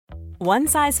One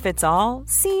size fits all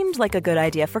seemed like a good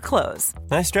idea for clothes.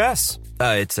 Nice dress.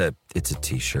 It's a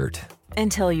t-shirt.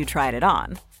 Until you tried it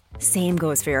on. Same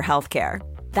goes for your healthcare.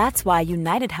 That's why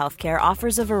United Healthcare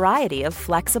offers a variety of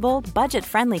flexible,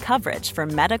 budget-friendly coverage for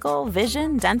medical,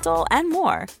 vision, dental, and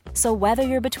more. So whether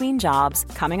you're between jobs,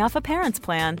 coming off a parent's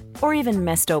plan, or even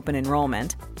missed open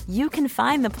enrollment, you can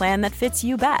find the plan that fits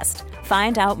you best.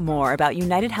 Find out more about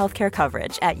United Healthcare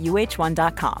coverage at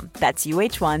uh1.com. That's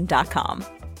uh1.com.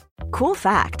 Cool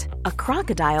fact, a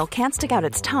crocodile can't stick out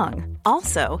its tongue.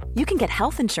 Also, you can get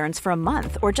health insurance for a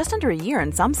month or just under a year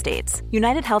in some states.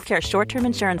 United Healthcare short-term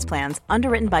insurance plans,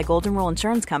 underwritten by Golden Rule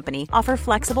Insurance Company, offer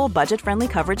flexible, budget-friendly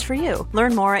coverage for you.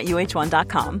 Learn more at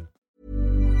uh1.com.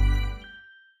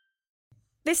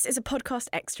 This is a podcast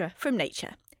extra from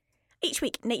Nature. Each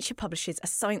week, Nature publishes a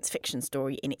science fiction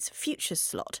story in its Futures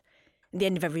slot. At the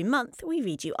end of every month, we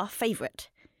read you our favourite.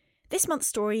 This month's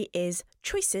story is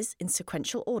Choices in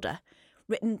Sequential Order,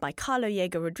 written by Carlo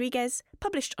Diego Rodriguez,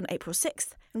 published on April 6th,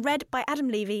 and read by Adam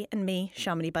Levy and me,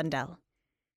 Shamini Bundell.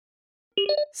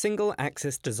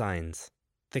 Single-Axis Designs.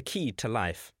 The Key to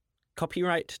Life.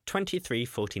 Copyright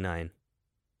 2349.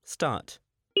 Start.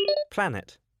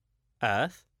 Planet.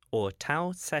 Earth or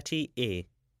Tau Ceti E.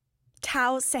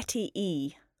 Tau Ceti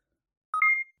E.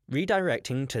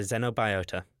 Redirecting to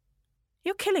Xenobiota.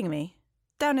 You're killing me.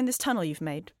 Down in this tunnel you've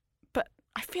made. But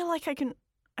I feel like I can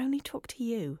only talk to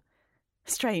you.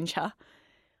 Strange, huh?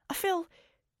 I feel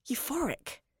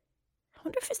euphoric. I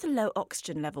wonder if it's the low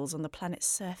oxygen levels on the planet's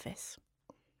surface.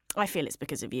 I feel it's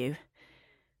because of you.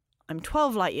 I'm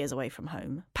 12 light years away from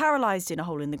home, paralysed in a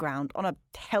hole in the ground on a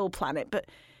hell planet, but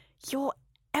you're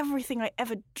everything I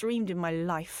ever dreamed in my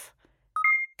life.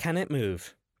 Can it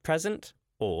move? Present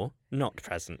or not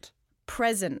present?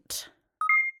 Present.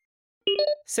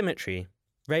 Symmetry.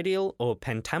 Radial or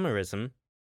pentamerism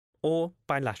or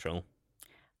bilateral?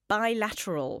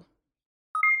 Bilateral.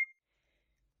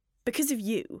 Because of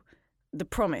you, the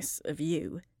promise of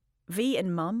you, V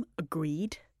and Mum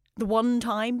agreed. The one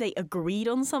time they agreed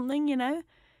on something, you know?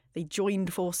 They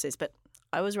joined forces, but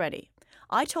I was ready.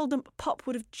 I told them Pop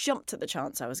would have jumped at the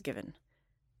chance I was given.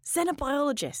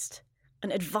 Xenobiologist,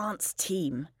 an advanced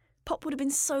team. Pop would have been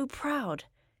so proud.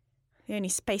 The only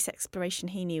space exploration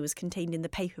he knew was contained in the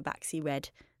paperbacks he read,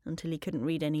 until he couldn't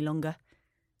read any longer.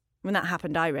 When that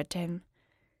happened, I read to him.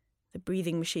 The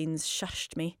breathing machines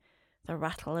shushed me, the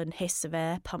rattle and hiss of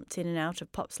air pumped in and out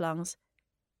of Pop's lungs.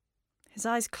 His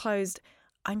eyes closed.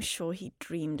 I'm sure he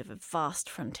dreamed of a vast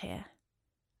frontier.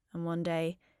 And one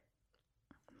day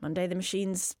the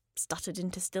machines stuttered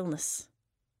into stillness.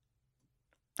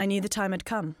 I knew the time had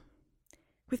come.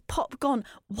 With Pop gone,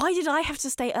 why did I have to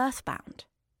stay earthbound?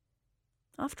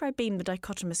 After I beam the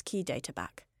dichotomous key data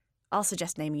back, I'll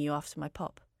suggest naming you after my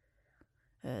Pop.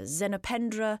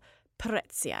 Xenopendra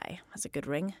Peretziae has a good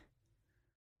ring.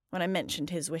 When I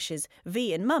mentioned his wishes,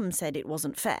 V and Mum said it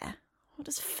wasn't fair. What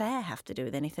does fair have to do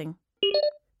with anything?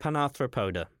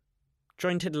 Panarthropoda.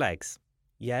 Jointed legs.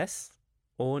 Yes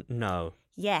or no?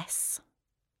 Yes.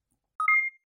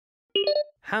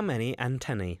 How many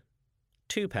antennae?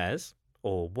 2 pairs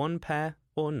or 1 pair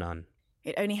or none?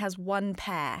 It only has 1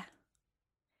 pair.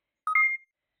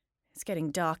 It's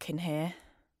getting dark in here.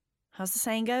 How's the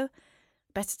saying go?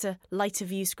 Better to light a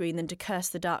view screen than to curse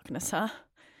the darkness, huh?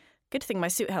 Good thing my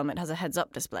suit helmet has a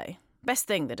heads-up display. Best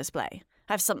thing, the display.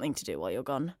 I have something to do while you're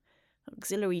gone.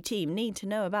 Auxiliary team need to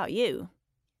know about you.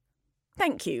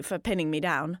 Thank you for pinning me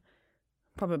down.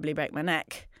 Probably break my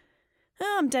neck.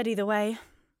 Oh, I'm dead either way.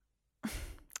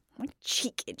 My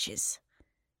cheek itches.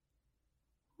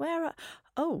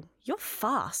 Oh, you're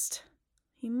fast.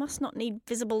 You must not need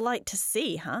visible light to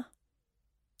see, huh?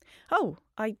 Oh,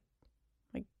 I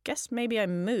guess maybe I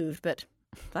moved, but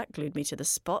that glued me to the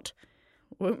spot.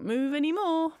 Won't move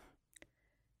anymore.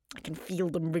 I can feel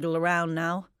them wriggle around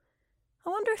now. I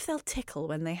wonder if they'll tickle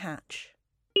when they hatch.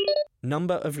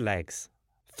 Number of legs.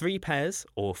 3 pairs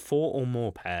or 4 or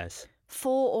more pairs?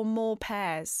 4 or more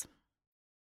pairs.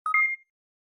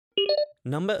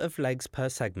 Number of legs per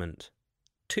segment.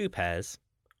 2 pairs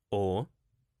or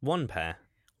 1 pair?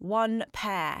 1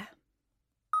 pair.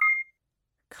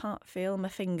 Can't feel my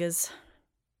fingers.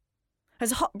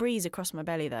 There's a hot breeze across my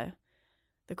belly, though.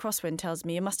 The crosswind tells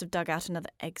me you must have dug out another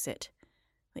exit.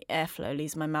 The airflow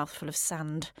leaves my mouth full of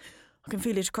sand. I can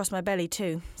feel it across my belly,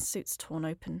 too. Suit's torn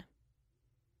open.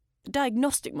 The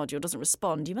diagnostic module doesn't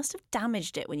respond. You must have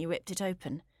damaged it when you ripped it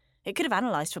open. It could have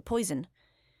analysed for poison.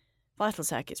 Vital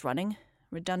circuit's running.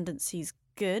 Redundancy's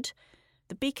good.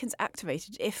 The beacon's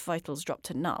activated if vitals drop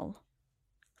to null.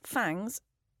 Fangs,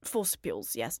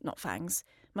 forcipules, yes, not fangs,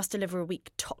 must deliver a weak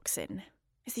toxin.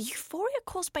 Is the euphoria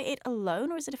caused by it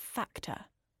alone, or is it a factor?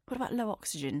 What about low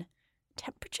oxygen?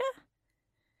 Temperature?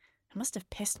 I must have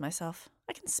pissed myself.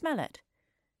 I can smell it.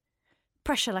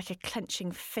 Pressure like a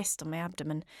clenching fist on my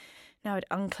abdomen. Now it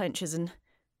unclenches and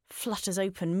flutters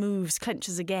open, moves,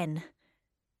 clenches again.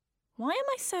 Why am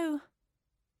I so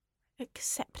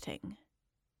accepting?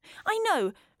 I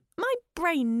know, my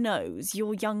brain knows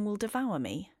your young will devour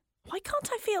me. Why can't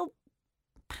I feel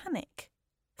panic?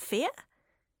 Fear?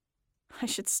 I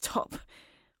should stop.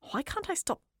 Why can't I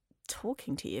stop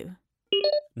talking to you?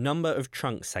 Number of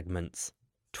trunk segments,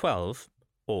 12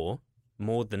 or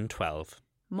more than 12.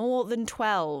 More than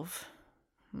 12.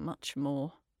 Much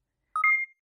more.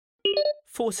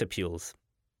 Forcipules,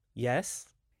 yes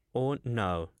or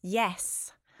no?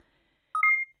 Yes.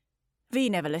 V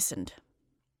never listened.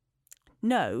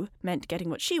 No meant getting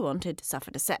what she wanted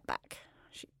suffered a setback.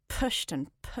 She pushed and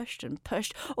pushed and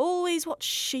pushed, always what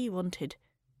she wanted.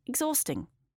 Exhausting.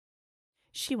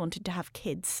 She wanted to have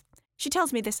kids. She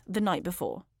tells me this the night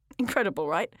before. Incredible,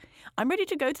 right? I'm ready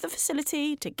to go to the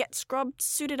facility, to get scrubbed,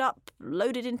 suited up,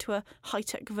 loaded into a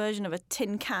high-tech version of a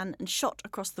tin can and shot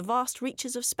across the vast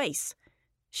reaches of space.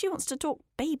 She wants to talk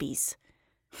babies.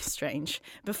 Strange.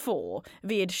 Before,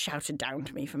 V had shouted down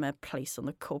to me from her place on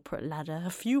the corporate ladder.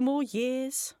 A few more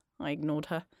years. I ignored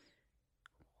her.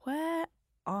 Where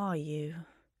are you?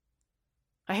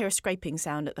 I hear a scraping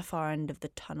sound at the far end of the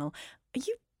tunnel. Are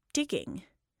you digging?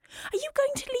 Are you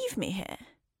going to leave me here?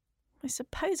 I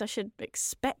suppose I should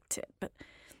expect it, but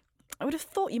I would have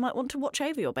thought you might want to watch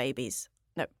over your babies.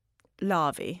 No,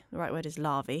 larvae. The right word is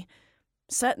larvae.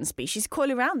 Certain species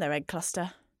coil around their egg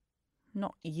cluster.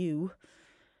 Not you.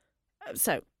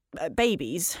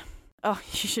 Babies. Oh,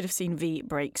 you should have seen V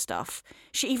break stuff.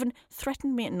 She even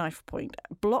threatened me at knife point,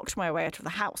 blocked my way out of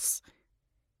the house.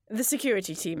 The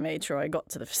security team made sure I got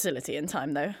to the facility in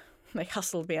time, though. They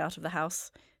hustled me out of the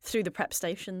house, through the prep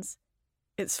stations.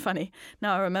 It's funny,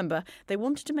 now I remember, they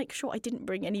wanted to make sure I didn't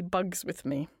bring any bugs with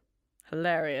me.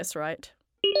 Hilarious, right?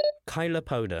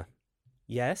 Chilopoda,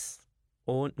 yes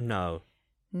or no?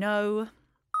 No.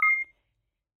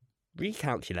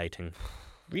 Recalculating.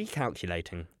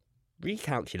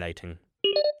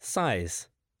 Size,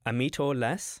 a metre or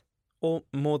less, or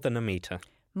more than a metre?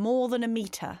 More than a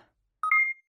metre.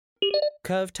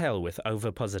 Curved tail with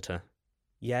ovipositor,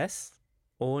 yes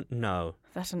or no?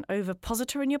 That an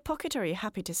ovipositor in your pocket, or are you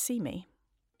happy to see me?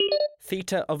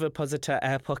 Theta ovipositor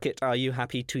air pocket, are you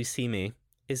happy to see me,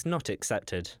 is not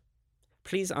accepted.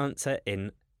 Please answer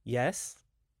in yes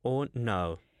or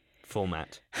no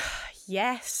format.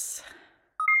 Yes.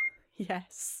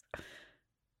 Yes.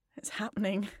 It's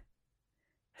happening.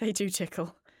 They do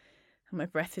tickle, and my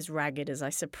breath is ragged as I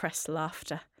suppress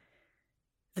laughter.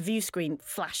 The view screen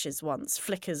flashes once,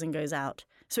 flickers and goes out,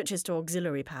 switches to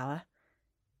auxiliary power.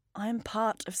 I am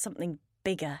part of something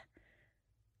bigger.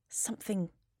 Something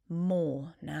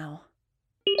more now.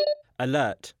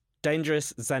 Alert.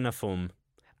 Dangerous xenoform.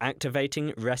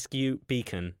 Activating rescue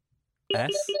beacon.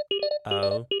 SOS.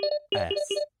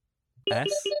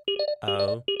 SOS.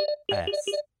 SOS.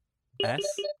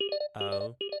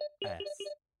 SOS.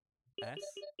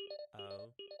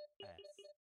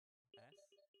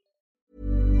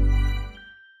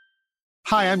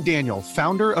 Hi, I'm Daniel,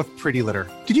 founder of Pretty Litter.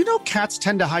 Did you know cats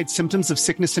tend to hide symptoms of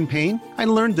sickness and pain? I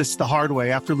learned this the hard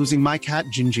way after losing my cat,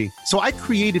 Gingy. So I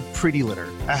created Pretty Litter,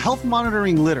 a health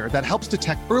monitoring litter that helps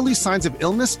detect early signs of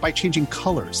illness by changing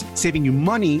colors, saving you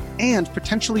money and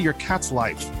potentially your cat's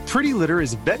life. Pretty Litter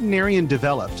is veterinarian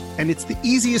developed, and it's the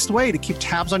easiest way to keep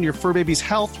tabs on your fur baby's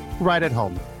health right at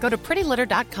home. Go to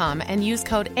prettylitter.com and use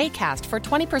code ACAST for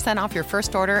 20% off your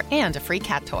first order and a free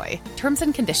cat toy. Terms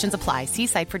and conditions apply. See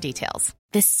site for details.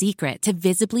 The secret to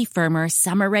visibly firmer,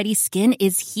 summer-ready skin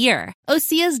is here.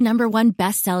 Osea's #1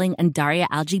 best-selling Andaria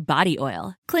Algae Body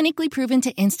Oil. Clinically proven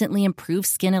to instantly improve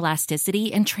skin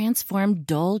elasticity and transform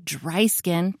dull, dry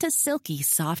skin to silky,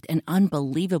 soft, and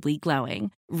unbelievably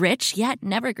glowing. Rich yet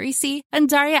never greasy,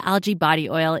 Andaria Algae Body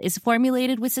Oil is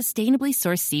formulated with sustainably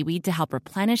sourced seaweed to help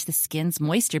replenish the skin's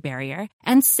moisture barrier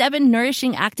and 7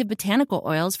 nourishing active botanical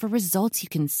oils for results you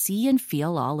can see and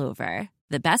feel all over.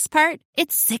 The best part?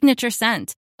 Its signature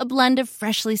scent. A blend of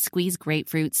freshly squeezed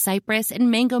grapefruit, cypress, and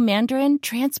mango mandarin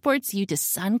transports you to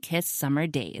sun-kissed summer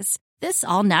days. This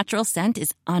all-natural scent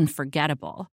is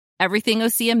unforgettable. Everything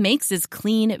Osea makes is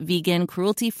clean, vegan,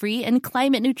 cruelty-free, and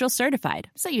climate-neutral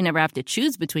certified, so you never have to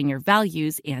choose between your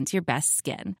values and your best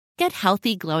skin. Get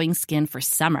healthy, glowing skin for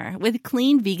summer with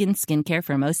clean, vegan skincare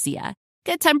from Osea.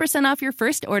 Get 10% off your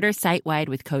first order site-wide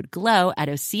with code GLOW at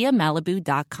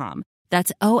OseaMalibu.com.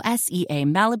 That's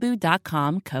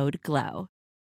OSEAMalibu.com, code GLOW.